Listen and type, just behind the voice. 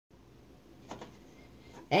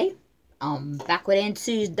Hey, I'm back with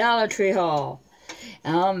NC's Dollar Tree haul.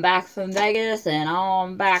 I'm back from Vegas and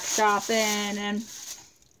I'm back shopping and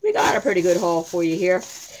we got a pretty good haul for you here.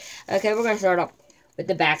 Okay, we're going to start up with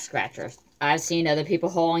the back scratchers. I've seen other people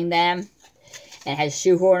hauling them. It has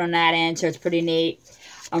shoehorn on that end, so it's pretty neat.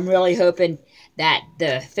 I'm really hoping that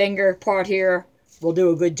the finger part here will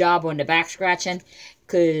do a good job on the back scratching,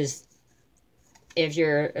 because if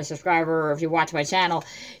you're a subscriber or if you watch my channel,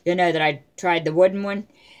 you'll know that I tried the wooden one.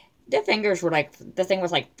 The fingers were like, the thing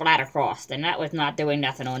was like flat across, and that was not doing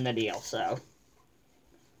nothing on the deal, so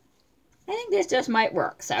I think this just might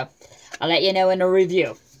work, so I'll let you know in the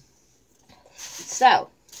review. So,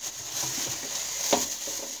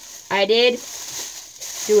 I did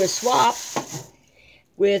do a swap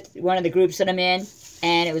with one of the groups that I'm in,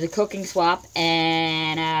 and it was a cooking swap,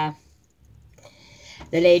 and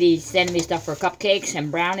the lady sent me stuff for cupcakes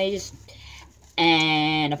and brownies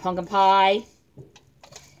and a pumpkin pie,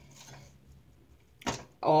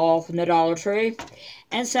 all from the Dollar Tree,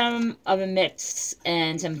 and some oven mitts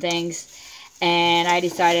and some things. And I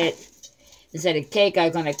decided instead of cake I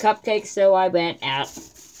was going to make cupcakes, so I went out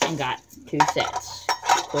and got 2 sets,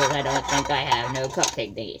 because I don't think I have no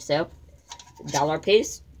cupcake thingy. So $1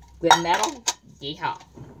 piece, good metal, yeehaw.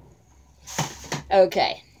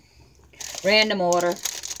 Okay, random order,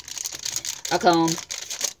 a comb.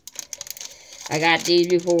 I got these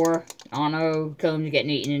before. I don't know, combs are getting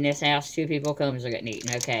eaten in this house. 2 people, combs are getting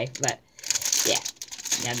eaten, okay. But, yeah,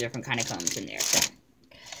 you have different kind of combs in there, so.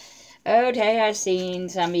 Okay, I've seen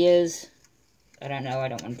some of yous. I don't know, I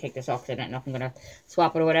don't want to take this off because I don't know if I'm going to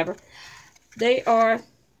swap it or whatever. They are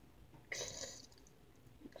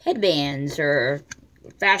headbands or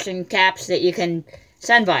fashion caps that you can,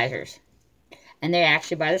 sun visors. And they're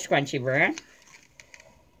actually by the Scrunchie brand.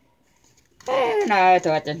 And I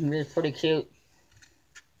thought this was pretty cute.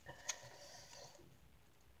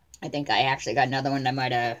 I think I actually got another one. I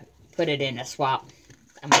might have put it in a swap.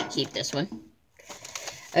 I might keep this one.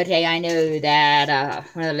 Okay, I know that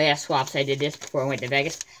one of the last swaps I did this before I went to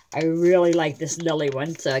Vegas. I really like this lily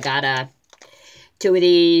one, so I got 2 of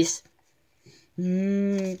these. Put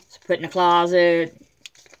in the closet,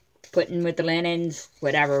 put in with the linens,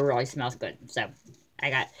 whatever, really smells good. So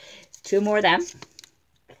I got 2 more of them.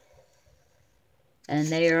 And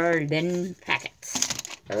they are in packets.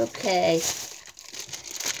 Okay.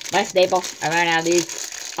 My staple. I ran out of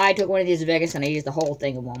these. I took one of these to Vegas and I used the whole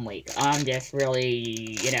thing in 1 week. I'm just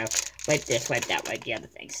really, you know, wipe this, wipe that, wipe the other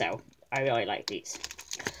thing. So, I really like these.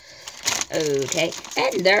 Okay.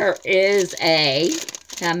 And there is a,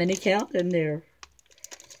 how many count in there?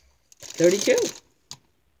 32.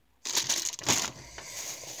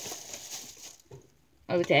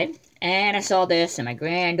 Okay. And I saw this and my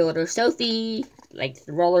granddaughter, Sophie, like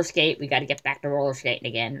the roller skate. We got to get back to roller skating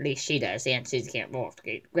again. At least she does. Aunt Susie can't roller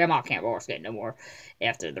skate. Grandma can't roller skate no more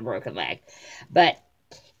after the broken leg. But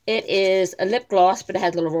it is a lip gloss, but it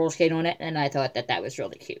has a little roller skate on it, and I thought that that was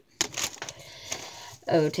really cute.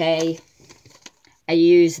 Okay. I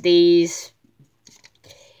use these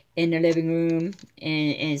in the living room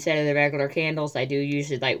instead of the regular candles. I do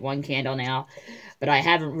usually light 1 candle now, but I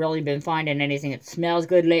haven't really been finding anything that smells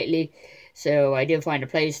good lately. So I did find a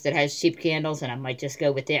place that has cheap candles, and I might just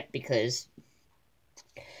go with it, because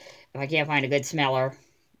if I can't find a good smeller,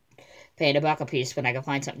 paying $1 a piece when I can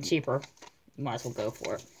find something cheaper, might as well go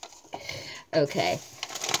for it. Okay.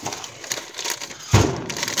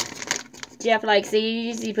 Jeff likes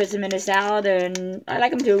these. He puts them in a salad, and I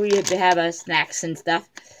like them too. We have to have snacks and stuff.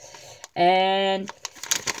 And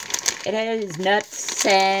it has nuts,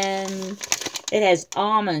 and it has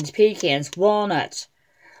almonds, pecans, walnuts,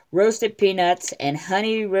 roasted peanuts, and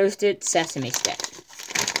honey roasted sesame sticks.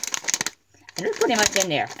 And they're pretty much in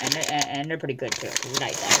there. And they're pretty good too. We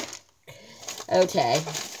like that. Okay.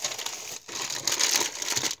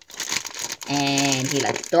 And he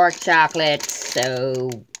likes dark chocolate, so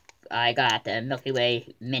I got the Milky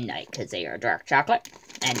Way Midnight, because they are dark chocolate.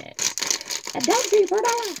 And it's $1 for $1.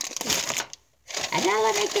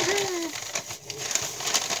 $1 make you high.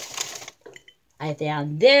 I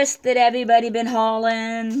found this that everybody been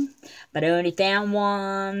hauling, but I only found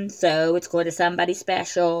one, so it's going to somebody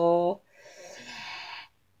special.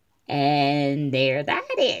 And there that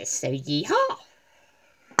is, so yeehaw.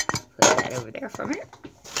 Put that over there for a minute.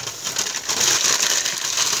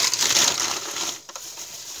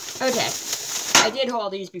 Okay, I did haul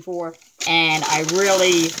these before, and I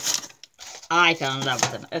fell in love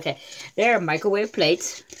with them. Okay, they're microwave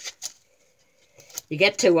plates. You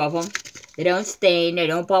get 2 of them. They don't stain, they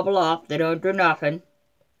don't bubble up, they don't do nothing.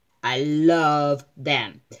 I love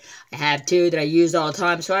them. I have 2 that I use all the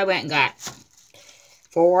time, so I went and got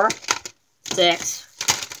 4, 6,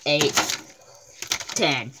 8,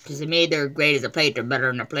 10. Because to me, they're great as a plate. They're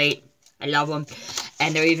better than a plate. I love them.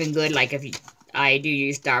 And they're even good, like, if you... I do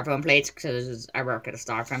use styrofoam plates, because I work at a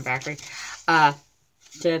styrofoam factory.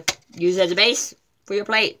 To use as a base for your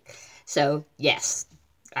plate. So, yes.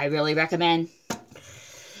 I really recommend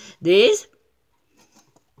these.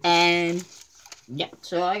 And... yep,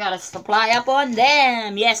 so I got a supply up on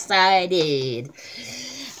them. Yes, I did.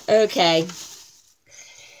 Okay.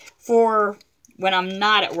 For when I'm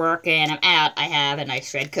not at work and I'm out, I have a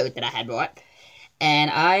nice red coat that I had bought.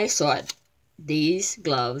 And I thought these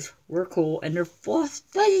gloves were cool. And they're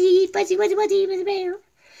fuzzy, fuzzy, fuzzy, fuzzy, with a bear.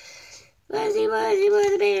 Fuzzy, fuzzy,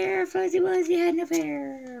 was a bear. Fuzzy, fuzzy, had no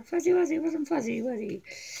bear. Fuzzy, fuzzy, wasn't fuzzy, fuzzy.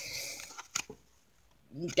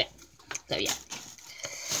 Okay. So, yeah.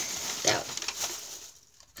 So,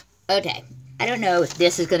 okay. I don't know if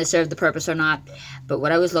this is going to serve the purpose or not, but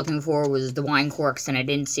what I was looking for was the wine corks, and I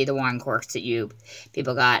didn't see the wine corks that you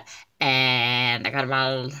people got. And I got a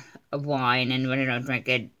bottle of wine, and when I don't drink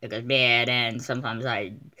it, it goes bad, and sometimes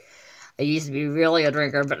I used to be really a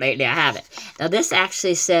drinker, but lately I haven't. Now, this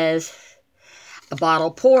actually says a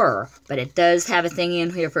bottle pourer, but it does have a thing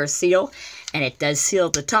in here for a seal, and it does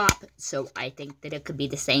seal the top, so I think that it could be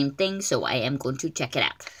the same thing, so I am going to check it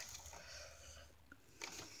out.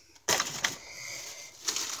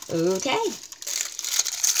 Okay.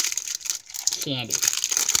 Candy.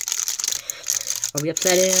 Are we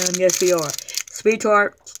upside down? Yes, we are.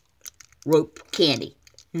 Sweetheart rope candy.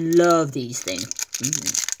 Love these things.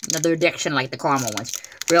 Another addiction like the caramel ones.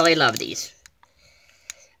 Really love these.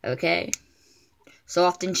 Okay.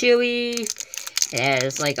 Soft and chewy. It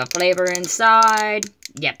has like a flavor inside.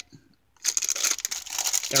 Yep.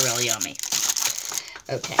 They're really yummy.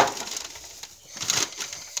 Okay.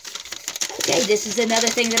 Okay, this is another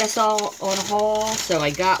thing that I saw on a haul, so I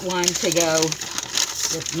got one to go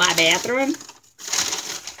with my bathroom.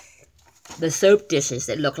 The soap dishes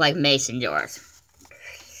that look like mason jars.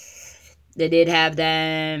 They did have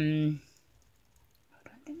them... I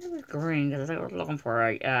don't think it was green, because I was looking for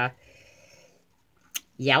a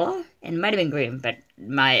yellow. And it might have been green, but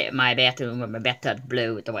my bathroom with my bathtub's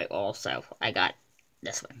blue with the white wall, so I got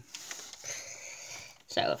this one.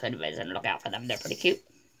 So if anybody's going to look out for them, they're pretty cute.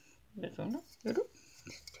 Okay,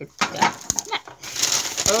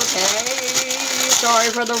 sorry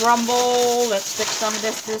for the rumble. Let's stick some of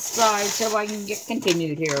this side so I can get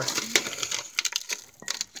continued here.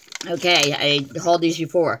 Okay, I hauled these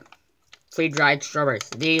before. Free-dried strawberries.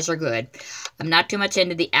 These are good. I'm not too much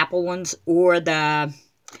into the apple ones or the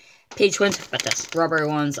peach ones, but the strawberry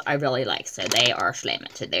ones I really like, so they are slamming.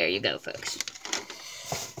 So there you go, folks.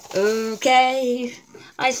 Okay,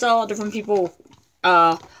 I saw different people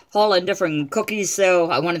hauling different cookies, so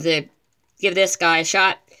I wanted to give this guy a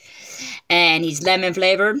shot. And he's lemon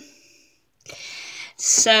flavored.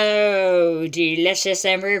 So delicious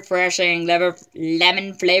and refreshing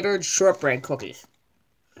lemon flavored shortbread cookies.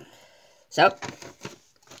 So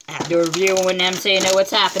I have to review them so you know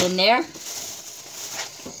what's happening there.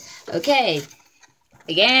 Okay.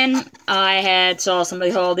 Again, I saw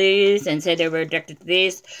somebody haul these and said they were addicted to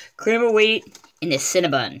these. Cream of wheat and the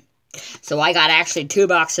Cinnabon. So I got actually 2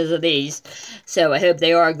 boxes of these. So I hope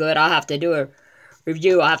they are good. I'll have to do a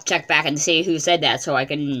review. I'll have to check back and see who said that so I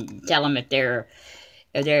can tell them if they're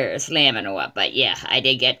slamming or what. But yeah, I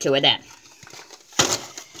did get 2 of them.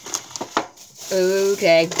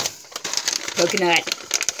 Okay. Coconut.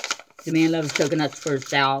 The man loves coconuts for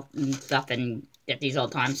salad and stuff and get these all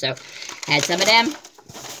the time. So had some of them.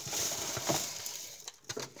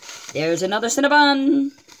 There's another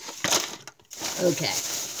Cinnabon. Okay.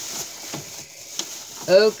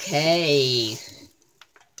 Okay.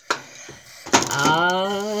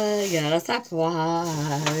 I got a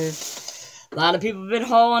surprise. A lot of people have been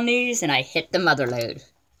hauling these, and I hit the mother load.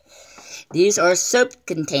 These are soap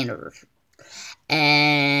containers.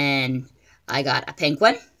 And I got a pink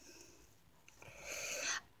one.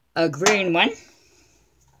 A green one.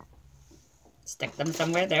 Stick them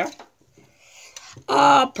somewhere there.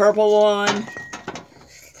 A purple one.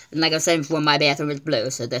 And like I was saying before, my bathroom is blue,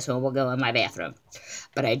 so this one will go in my bathroom.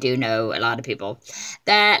 But I do know a lot of people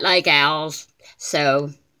that like owls, so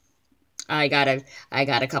I got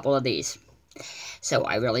a couple of these. So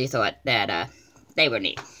I really thought that they were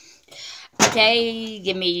neat. Okay,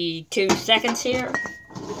 give me 2 seconds here.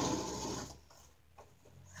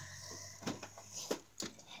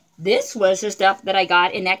 This was the stuff that I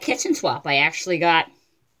got in that kitchen swap. I actually got,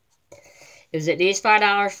 it was at least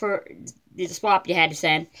 $5 for the swap you had to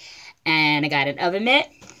send. And I got an oven mitt,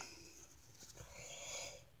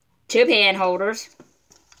 2 pan holders,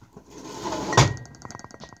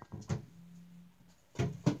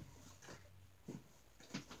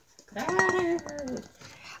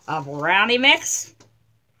 A brownie mix.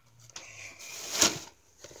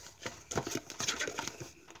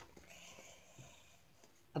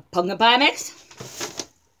 A pumpkin pie mix.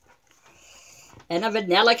 And a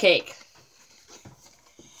vanilla cake.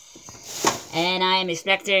 And I am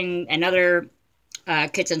expecting another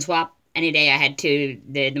kitchen swap any day I had to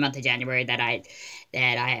the month of January that I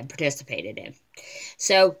had participated in.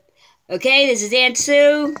 So, okay, this is Aunt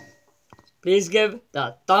Sue. Please give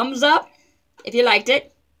the thumbs up if you liked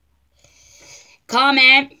it.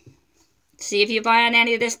 Comment. See if you find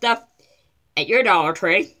any of this stuff at your Dollar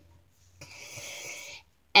Tree.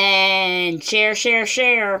 And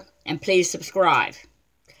share. And please subscribe.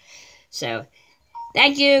 So,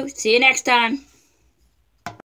 thank you. See you next time.